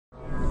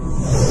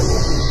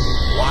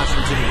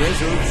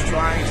Wizards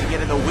trying to get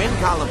in the win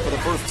column for the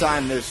first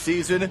time this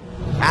season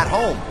at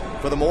home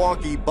for the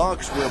Milwaukee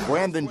Bucks, where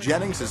Brandon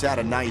Jennings has had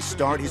a nice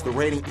start. He's the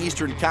reigning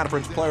Eastern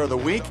Conference Player of the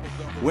Week,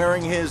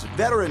 wearing his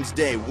Veterans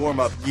Day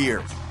warm-up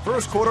gear.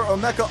 First quarter,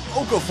 Emeka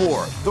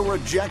Okafor, the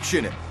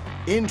rejection.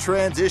 In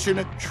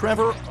transition,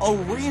 Trevor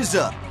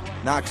Ariza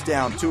knocks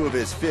down 2 of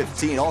his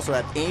 15, also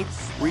had 8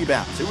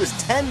 rebounds. It was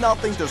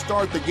 10-0 to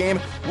start the game.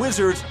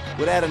 Wizards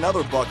would add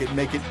another bucket,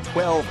 make it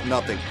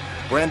 12-0.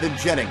 Brandon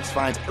Jennings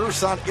finds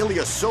Ersan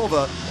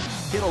Ilyasova,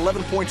 hit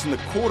 11 points in the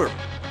quarter.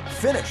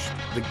 Finished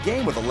the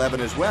game with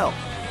 11 as well.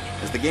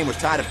 As the game was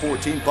tied at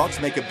 14, Bucks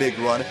make a big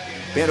run.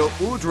 Beno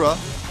Udrih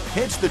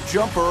hits the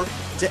jumper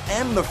to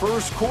end the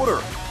first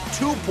quarter.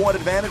 2-point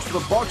advantage for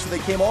the Bucks, and they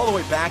came all the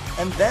way back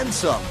and then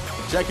some.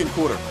 Second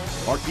quarter,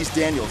 Marquise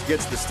Daniels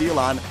gets the steal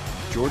on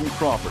Jordan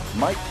Crawford.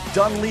 Mike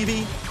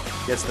Dunleavy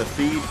gets the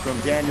feed from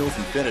Daniels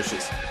and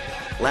finishes.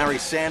 Larry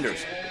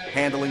Sanders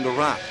handling the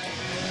rock.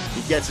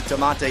 He gets it to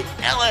Monte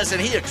Ellis,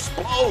 and he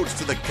explodes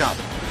to the cup.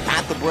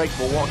 At the break,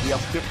 Milwaukee up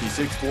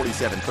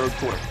 56-47, third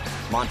quarter.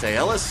 Monte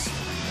Ellis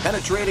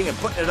penetrating and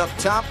putting it up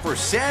top for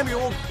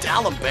Samuel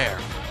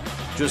Dalembert.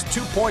 Just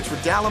 2 points for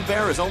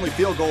Dalembert, his only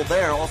field goal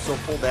there, also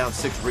pulled down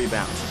 6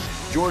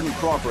 rebounds. Jordan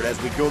Crawford,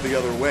 as we go the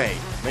other way,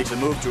 makes a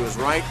move to his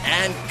right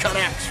and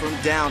connects from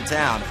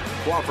downtown.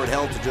 Crawford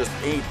held to just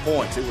 8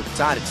 points. It was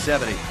tied at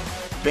 70.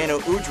 Beno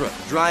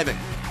Udrih driving,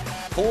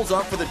 pulls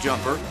up for the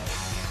jumper,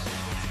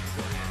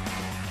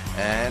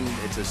 and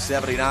it's a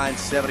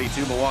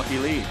 79-72 Milwaukee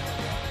lead.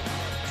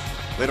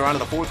 Later on in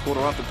the fourth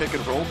quarter, off the pick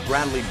and roll,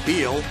 Bradley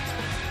Beal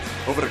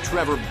over to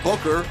Trevor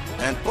Booker,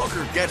 and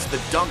Booker gets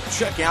the dunk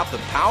check out, the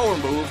power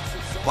move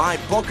by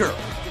Booker,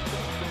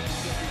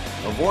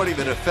 avoiding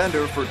the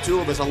defender for 2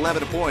 of his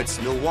 11 points.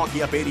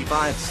 Milwaukee up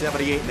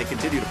 85-78, and they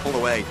continue to pull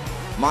away.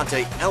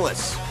 Monte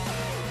Ellis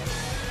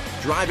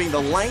driving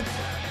the length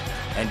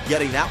and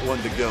getting that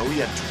one to go. He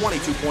had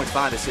 22 points,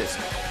 5 assists.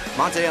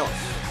 Monte Ellis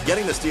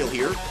getting the steal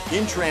here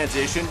in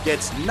transition,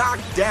 gets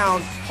knocked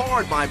down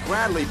hard by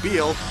Bradley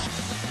Beal.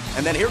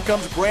 And then here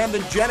comes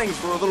Brandon Jennings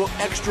for a little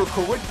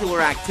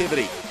extracurricular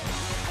activity.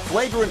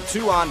 Flagrant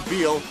 2 on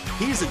Beal.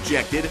 He's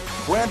ejected.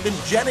 Brandon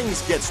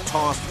Jennings gets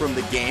tossed from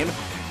the game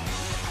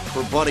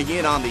for butting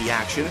in on the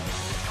action.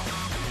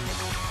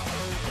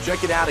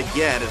 Check it out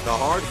again as the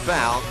hard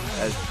foul,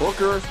 as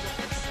Booker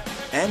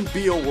and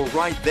Beal were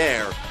right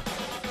there.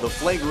 The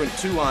flagrant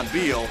 2 on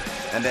Beal.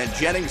 And then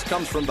Jennings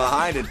comes from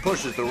behind and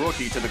pushes the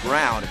rookie to the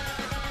ground.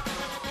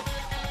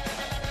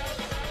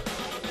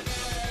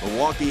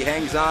 Milwaukee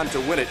hangs on to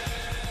win it,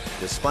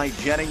 despite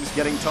Jennings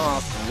getting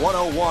tossed.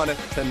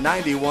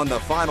 101-91 the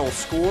final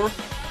score.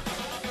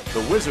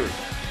 The Wizards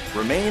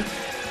remain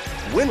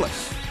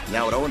winless,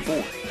 now at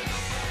 0-4.